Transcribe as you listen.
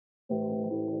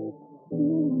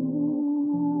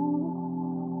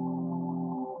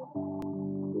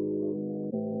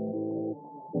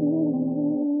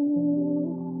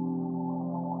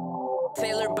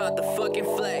Taylor about the fucking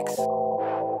flex.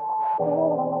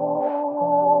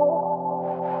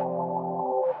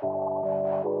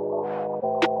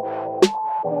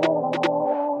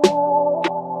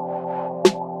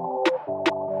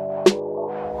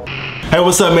 Hey,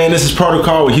 what's up, man? This is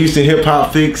Protocol with Houston Hip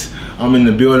Hop Fix. I'm in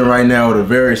the building right now with a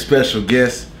very special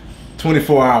guest.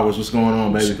 24 hours. What's going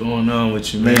on, baby? What's going on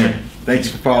with you, man? Thanks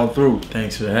for following through.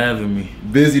 Thanks for having me.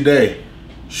 Busy day.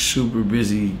 Super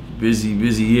busy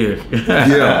year.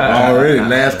 Yeah, already.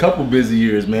 Last couple busy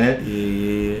years, man.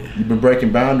 Yeah. You've been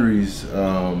breaking boundaries.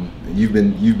 You've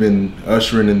been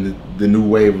ushering in the new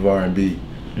wave of R&B.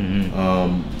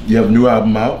 You have a new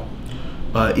album out.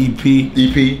 EP.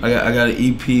 EP. I got an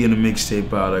EP and a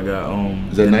mixtape out. I got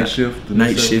Is that Night Shift? The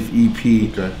Night Shift EP.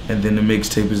 Okay. And then the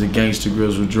mixtape is a Gangsta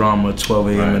Grills with Drama, 12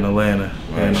 a.m. in Atlanta.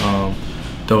 Right. And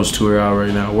those two are out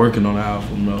right now. Working on the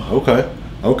album though.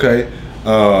 Okay.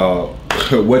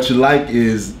 What You Like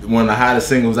is one of the hottest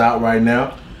singles out right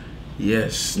now.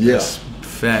 Yes. Yeah. That's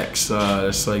facts.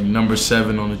 It's like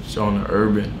 #7 on the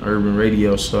urban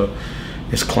radio. So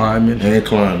it's climbing. And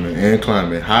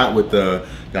climbing. Hot with the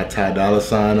got Ty Dolla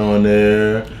 $ign on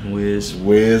there.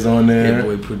 Wiz on there. Hit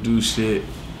Boy produced it.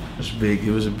 It's big.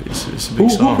 It's a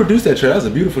big song. Who produced that track? That's a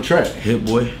beautiful track. Hit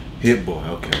Boy.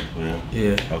 Okay. Well,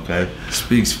 yeah. Okay.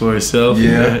 Speaks for itself.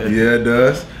 Yeah, it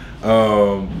does.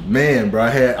 Man, bro,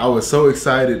 I was so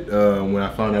excited when I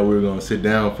found out we were gonna sit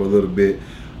down for a little bit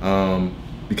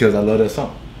because I love that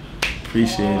song.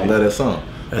 Appreciate it. I love that song.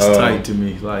 That's tight to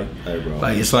me. Like, hey, bro.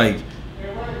 Like it's like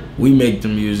we make the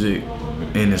music,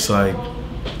 and it's like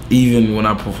even when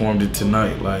I performed it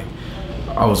tonight, like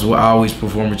I always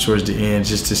perform it towards the end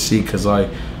just to see, cause like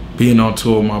being on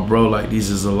tour with my bro, like these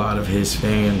is a lot of his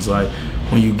fans. Like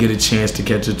when you get a chance to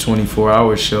catch a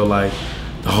 24-hour show, like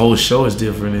the whole show is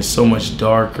different. It's so much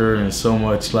darker and so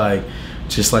much like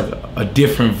just like a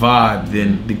different vibe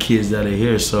than the kids that are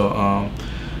here. So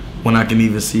when I can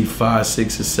even see 5,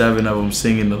 6, or 7 of them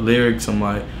singing the lyrics, I'm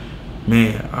like,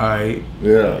 man, all right,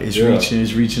 yeah, it's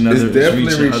reaching other, it's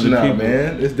definitely reaching out, people.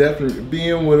 man. It's definitely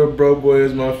being with a bro boy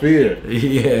is my fear.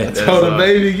 Yeah, I told the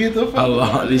baby get the fuck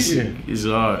out of here. It's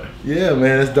hard. Yeah,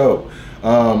 man, it's dope.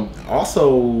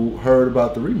 Also heard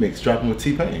about the remix dropping with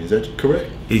T-Pain. Is that correct?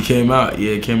 It came out.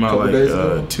 Yeah, it came out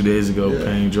like 2 days ago. Yeah.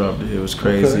 Pain dropped it. It was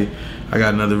crazy. Okay. I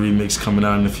got another remix coming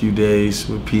out in a few days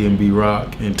with P&B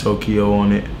Rock and Tokyo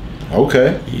on it.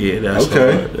 Okay. Yeah, that's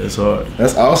hard. That's hard.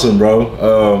 That's awesome,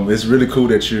 bro. It's really cool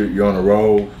that you're on a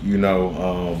roll. You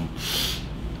know,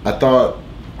 I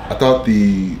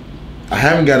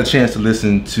haven't got a chance to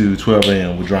listen to 12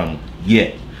 a.m. with Drama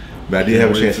yet, but I did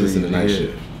have a chance to listen to Night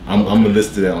Shift. I'm gonna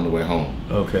listen to that on the way home.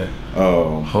 Okay.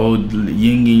 Hold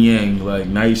yin and yang, like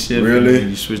Night Shift. Really?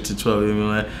 And you switch to 12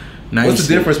 a.m. What's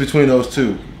the difference between those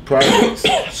two projects?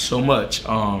 So much.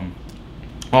 All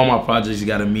my projects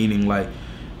got a meaning. Like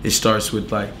it starts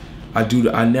with like I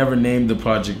never named the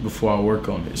project before I work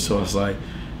on it. So it's like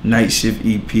Night Shift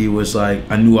EP was like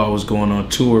I knew I was going on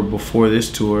tour before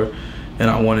this tour, and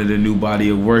I wanted a new body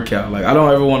of work out. Like I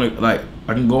don't ever want to like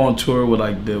I can go on tour with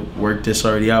like the work that's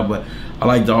already out, but I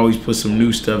like to always put some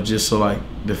new stuff just so like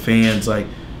the fans, like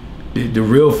the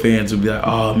real fans will be like,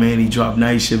 oh man, he dropped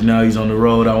Night Shift, now he's on the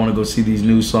road, I want to go see these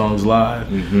new songs live.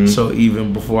 So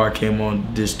even before I came on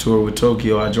this tour with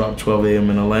Tokyo, I dropped 12 a.m.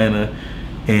 in Atlanta,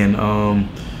 and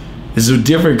it's a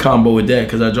different combo with that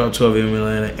because I dropped 12 a.m. in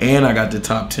Atlanta and I got the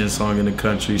top 10 song in the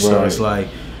country. So it's like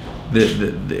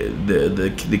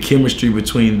the chemistry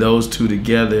between those two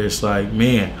together, it's like,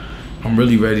 man, I'm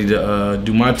really ready to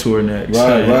do my tour next.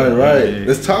 Right. Yeah.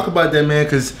 Let's talk about that, man,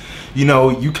 because you know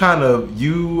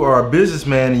you are a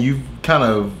businessman and you've kind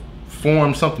of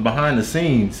formed something behind the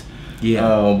scenes.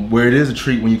 Yeah. Where it is a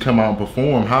treat when you come out and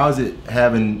perform. How is it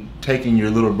taking your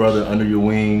little brother under your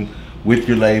wing with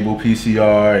your label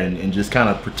PCR and just kind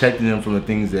of protecting them from the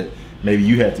things that maybe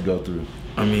you had to go through?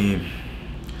 I mean,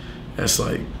 that's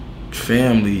like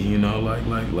family, you know, like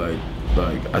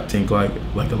I think like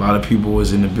a lot of people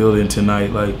was in the building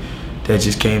tonight, like that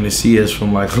just came to see us,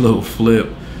 from like Lil Flip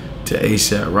to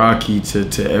ASAP Rocky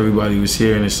to everybody who was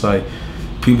here, and it's like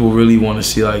people really want to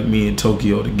see like me and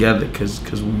Tokyo together because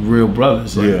we real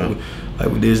brothers. Like,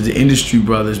 like there's the industry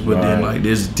brothers, but then like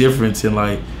there's a difference in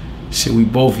like shit. We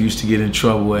both used to get in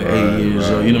trouble at 8 years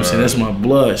old. You know what I'm saying? That's my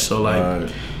blood. So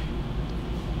like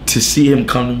to see him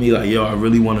come to me like, yo, I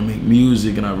really want to make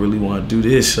music and I really want to do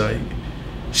this, like.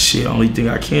 Shit, only thing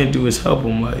I can do is help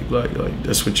them. Like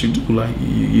that's what you do. Like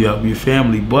you help your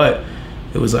family, but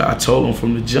it was like I told him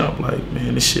from the jump, like,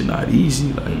 man, this shit not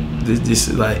easy. Like this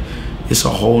is like, it's a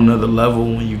whole nother level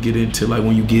when you get into, like,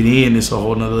 when you get in, it's a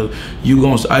whole nother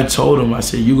level. I told him, I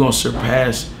said, you gonna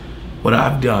surpass what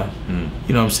I've done.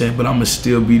 You know what I'm saying? But I'm gonna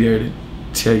still be there to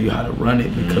tell you how to run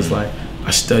it, because like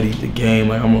I studied the game,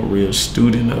 like I'm a real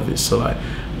student of it. So like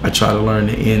I try to learn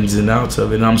the ins and outs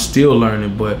of it, and I'm still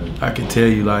learning, but I can tell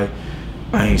you, like,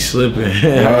 I ain't slipping.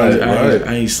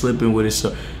 I ain't slipping with it.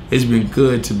 So it's been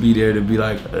good to be there, to be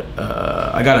like,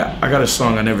 I got a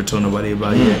song I never told nobody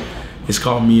about yet. It's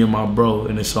called Me and My Bro,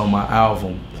 and it's on my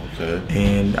album. Okay.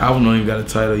 And I don't even got a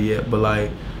title yet, but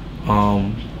like,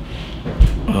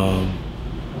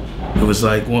 it was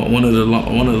like one of the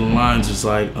lines was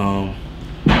like,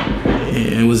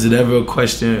 and was it ever a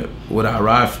question, would I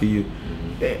ride for you?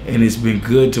 And it's been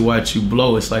good to watch you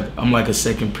blow. It's like I'm like a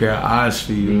second pair of eyes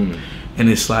for you. And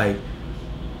it's like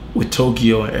with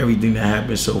Tokyo and everything that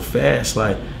happened so fast,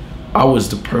 like I was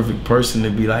the perfect person to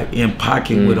be like in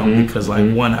pocket with them, because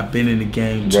like one, I've been in the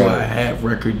game. Two, I have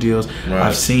record deals.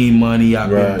 I've seen money. I've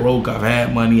been broke. I've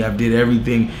had money. I've did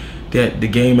everything that the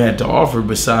game had to offer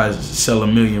besides sell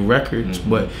 1 million records.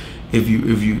 But if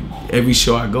you every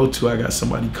show I go to, I got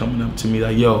somebody coming up to me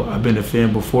like, yo, I've been a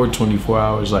fan before 24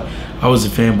 hours. Like I was a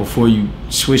fan before you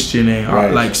switched your name.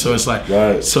 Like, so it's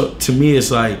like, so to me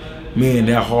it's like, man,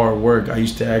 that hard work. I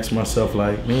used to ask myself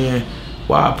like, man,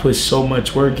 why I put so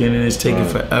much work in and it's taking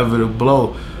forever to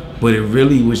blow? But it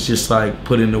really was just like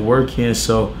putting the work in,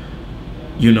 so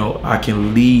you know I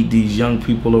can lead these young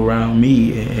people around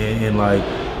me and like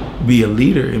be a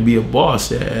leader and be a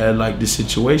boss at like the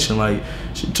situation. Like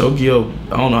Tokyo,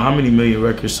 I don't know how many million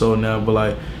records sold now, but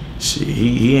like shit,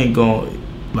 he ain't gonna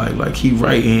like he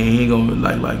right, he ain't gonna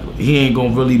like he ain't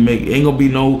gonna really make, ain't gonna be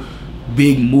no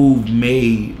big move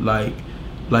made like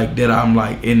that. I'm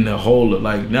like in the hole of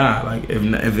like, nah, like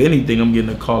if anything, I'm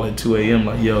getting a call at 2 a.m.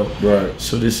 like, yo,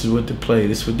 so this is what to play,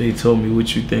 this is what they told me,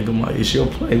 what you think? I'm like, it's your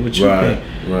play, what you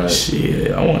think?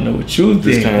 Shit, I want to know what you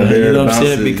think. You know what I'm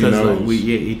saying? Because you know,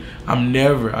 like I'm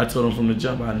never, I told him from the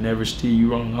jump, I never steer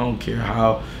you wrong. I don't care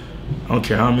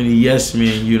how many yes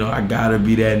men, you know, I gotta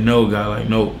be that no guy. Like,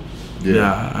 nope.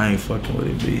 Nah, I ain't fucking with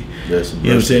it, B. You know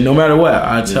what I'm saying? No matter what,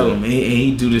 I tell him, and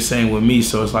he do the same with me.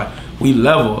 So it's like we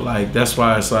level. Like that's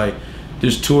why it's like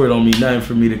this tour don't mean nothing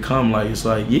for me to come. Like it's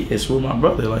like, yeah, it's with my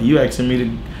brother. Like you asking me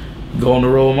to go on the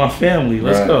road with my family.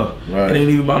 Let's go. It ain't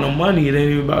even about no money. It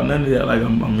ain't even about none of that. Like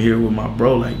I'm here with my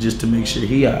bro, like just to make sure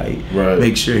he alright.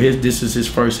 Make sure this is his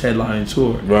first headline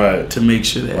tour. To make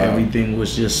sure that everything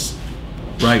was just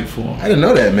right for him. I didn't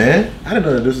know that, man. I didn't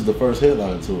know that this is the first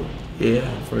headline tour.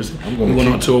 Yeah, first. He went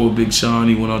on tour with Big Sean.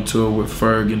 He went on tour with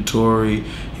Ferg and Tory.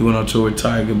 He went on tour with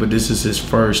Tiger. But this is his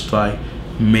first like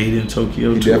Made in Tokyo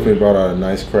tour. He definitely brought out a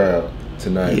nice crowd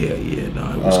tonight. Yeah,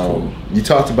 no, it was cool. You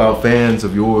talked about fans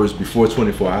of yours before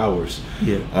 24 hours.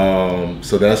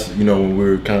 So that's, you know, when we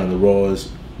were kind of the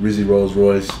Rizzy Rolls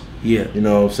Royce. You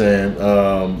know what I'm saying?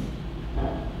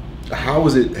 How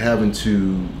was it having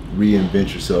to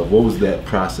reinvent yourself? What was that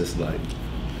process like?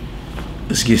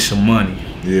 Let's get some money.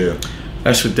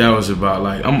 That's what that was about.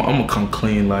 Like I'm gonna come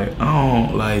clean. Like I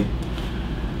don't like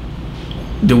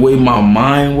the way my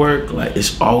mind work. Like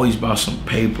it's always about some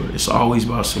paper. It's always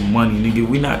about some money, nigga.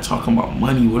 We not talking about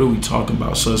money. What are we talking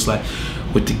about? So it's like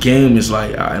with the game, it's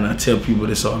like, and I tell people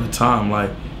this all the time. Like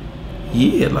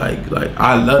yeah, like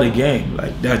I love the game.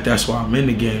 Like that's why I'm in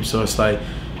the game. So it's like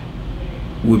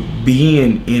with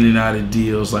being in and out of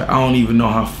deals. Like I don't even know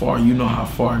how far. You know how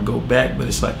far I go back, but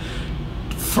it's like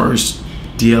first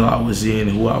deal I was in,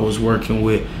 who I was working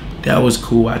with, that was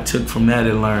cool. I took from that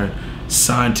and learned.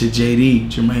 Signed to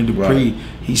JD, Jermaine Dupri.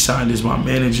 He signed as my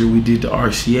manager. We did the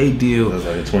RCA deal. That was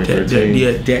like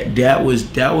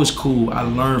 2013. That was cool. I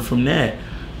learned from that.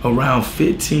 Around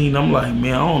 15, I'm like,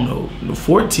 man, I don't know.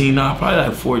 14, nah, probably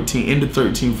like 14, into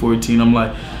 13, 14. I'm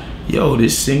like, yo,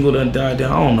 this single done died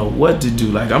down. I don't know what to do.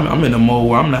 Like I'm in a mode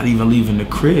where I'm not even leaving the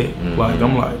crib. Like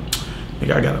I'm like,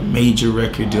 I got a major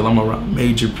record deal. I'm around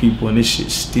major people, and this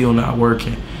shit's still not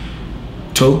working.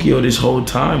 Tokyo this whole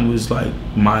time was like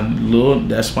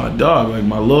that's my dog, like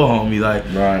my little homie, like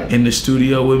in the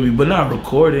studio with me, but not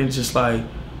recording, just like,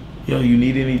 yo, you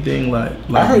need anything? Like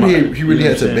I heard he really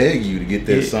had to beg you to get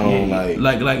that song, like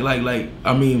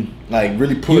I mean, like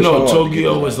really push. You know,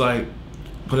 Tokyo was like,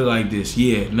 put it like this,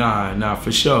 nah,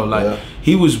 for sure. Like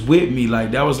he was with me,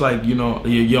 like that was like, you know,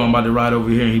 yo, I'm about to ride over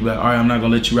here, and he be like, all right, I'm not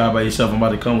gonna let you ride by yourself, I'm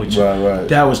about to come with you.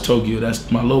 That was Tokyo. That's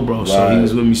my little bro. So he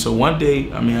was with me. So one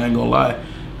day, I mean, I ain't gonna lie,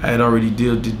 I had already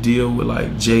did the deal with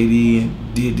like JD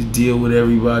and did the deal with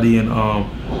everybody, and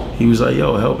he was like,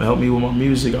 yo, help me with my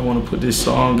music. I want to put this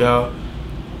song out.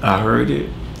 I heard it.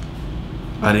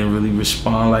 I didn't really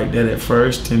respond like that at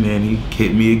first, and then he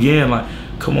hit me again like,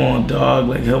 come on dog,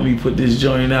 like help me put this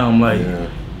joint out. I'm like,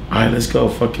 all right, let's go,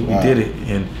 fuck it, we did it.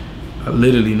 And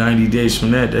literally 90 days from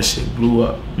that shit blew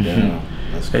up. Yeah,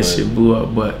 that shit blew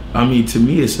up. But I mean, to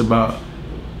me, it's about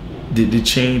the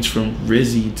change from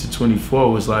Rizzy to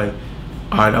 24 was like,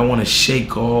 all right, I want to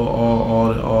shake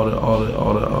all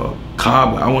the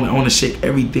cob. I want to shake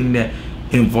everything that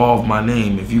involved my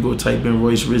name. If you go type in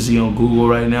Royce Rizzy on Google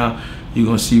right now, you're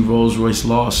gonna see Rolls Royce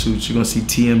lawsuits. You're gonna see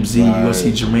TMZ. You're gonna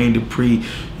see Jermaine Dupri.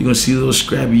 You're gonna see Lil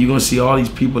Scrappy. You're gonna see all these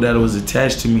people that was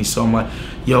attached to me. So I'm like,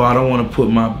 yo, I don't want to put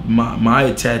my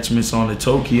attachments on the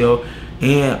Tokyo,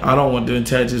 and I don't want the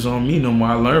attachments on me no more.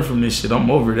 I learned from this shit.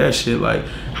 I'm over that shit. Like,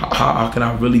 how can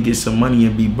I really get some money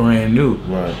and be brand new?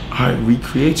 Right. All right,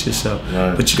 recreate yourself.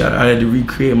 Right. But I had to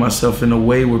recreate myself in a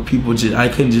way where people I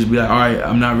couldn't just be like, all right,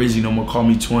 I'm not Rizzy no more, call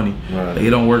me 20. Right. Like,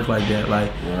 it don't work like that.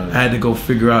 Like, I had to go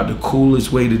figure out the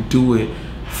coolest way to do it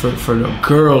for the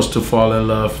girls to fall in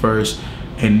love first,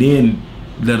 and then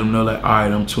let them know, like, all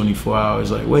right, I'm 24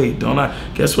 hours. Like, wait, don't I?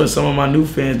 Guess what? Some of my new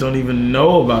fans don't even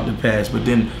know about the past, but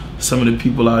then some of the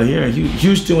people out here,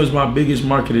 Houston was my biggest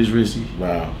market as Rizzy.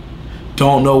 Wow.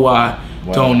 Don't know why,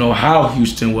 don't know how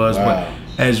Houston was, but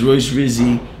as Royce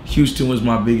Rizzy, Houston was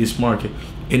my biggest market.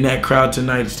 In that crowd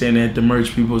tonight, standing at the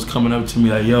merch, people was coming up to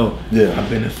me like, yo, I've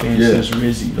been a fan since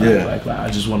Rizzy. Like, I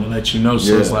just want to let you know.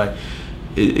 So it's like,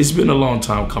 it's been a long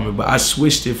time coming, but I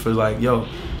switched it for like, yo,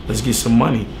 let's get some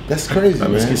money. That's crazy,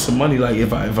 man. Let's get some money. Like,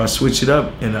 if I switch it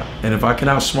up and if I can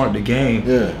outsmart the game,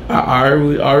 I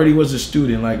already was a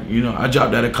student. Like, you know, I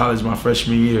dropped out of college my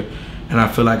freshman year, and I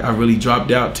feel like I really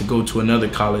dropped out to go to another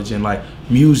college, and like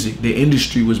music, the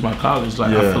industry was my college.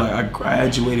 Like, I feel like I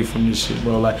graduated from this shit,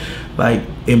 bro. Like,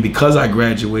 and because I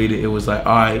graduated, it was like,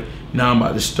 all right, now I'm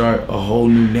about to start a whole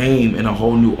new name and a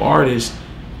whole new artist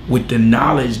with the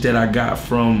knowledge that I got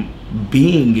from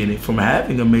being in it, from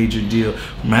having a major deal,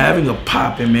 from having a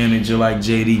popping manager like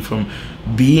JD, from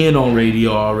being on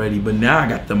radio already. But now I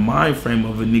got the mind frame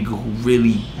of a nigga who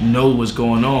really knows what's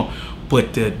going on,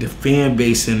 but the fan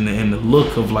base and the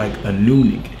look of like a new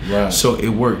nigga. Right. So it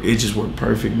worked. It just worked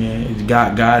perfect, man.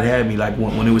 God had me. Like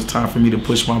when it was time for me to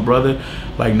push my brother,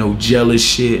 like no jealous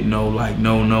shit, no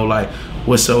like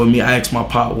what's up with me. I asked my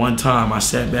pop one time. I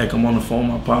sat back. I'm on the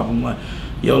phone with my pop. I'm like,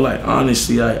 yo, like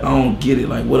honestly, like I don't get it.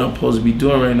 Like what I'm supposed to be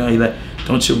doing right now. He like,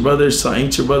 ain't your brother's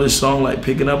song like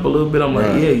picking up a little bit? I'm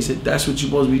like, yeah. He said, that's what you're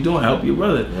supposed to be doing. Help your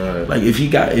brother. Right. Like if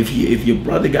your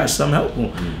brother got some, help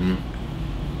him.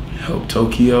 Help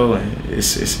Tokyo, and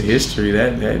it's a history.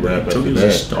 That Tokyo's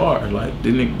a star. Like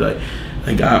didn't it,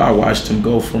 like I watched him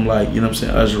go from like, you know what I'm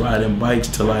saying, us riding bikes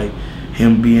to like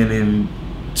him being in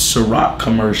Ciroc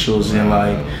commercials and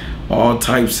like all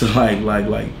types of like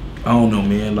I don't know,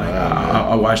 man. Like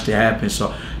I watched it happen,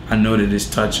 so I know that it's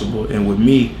touchable. And with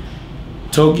me,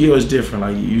 Tokyo is different.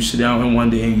 Like you sit down and one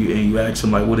day and you ask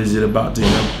him like, what is it about to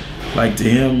him? Like to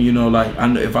him, you know, like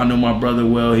if I know my brother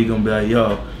well, he gonna be like,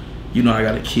 yo, you know, I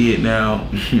got a kid now.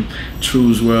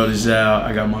 True's World is out.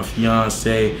 I got my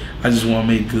fiance. I just want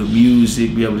to make good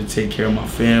music, be able to take care of my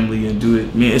family and do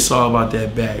it. Man, it's all about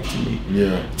that bag to me.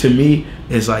 Yeah. To me,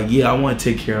 it's like, yeah, I want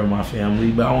to take care of my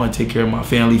family, but I want to take care of my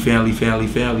family.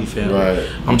 Right.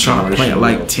 I'm trying to plant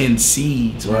like 10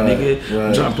 seeds, nigga. Right.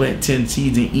 I'm trying to plant 10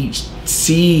 seeds, and each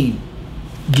seed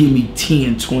give me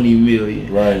 10, 20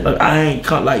 million. Right. Like I ain't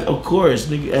like, of course,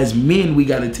 nigga, as men, we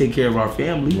got to take care of our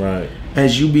family. Right.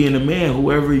 As you being a man,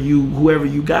 whoever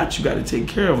you got to take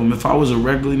care of them. If I was a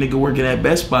regular nigga working at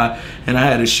Best Buy and I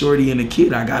had a shorty and a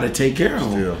kid, I got to take care of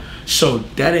them. So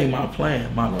that ain't my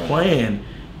plan. My plan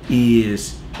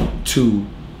is to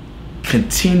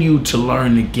continue to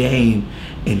learn the game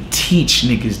and teach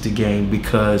niggas the game,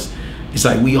 because it's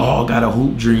like we all got a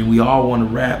hoop dream. We all want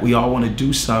to rap. We all want to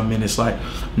do something. And it's like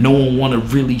no one want to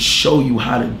really show you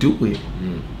how to do it.